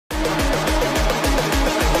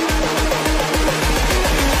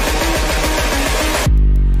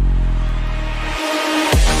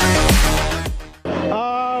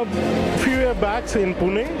it's in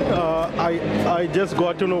Pune. I just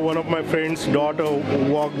got to know one of my friend's daughter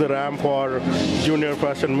walked the ramp for Junior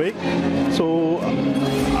Fashion Week. So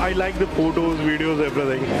I like the photos, videos,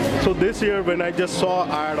 everything. So this year when I just saw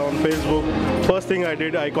ad on Facebook, first thing I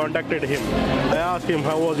did, I contacted him. I asked him,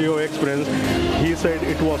 how was your experience? He said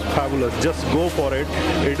it was fabulous. Just go for it.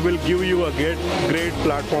 It will give you a great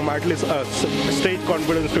platform, at least stage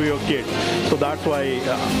confidence to your kid. So that's why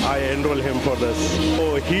I enroll him for this.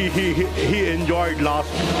 So he enjoyed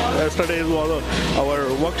yesterday was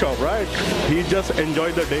our workshop, right? He just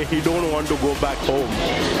enjoyed the day. He don't want to go back home.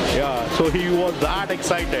 Yeah, so he was that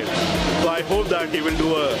excited. So I hope that he will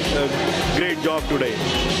do a great job today.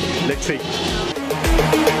 Let's see.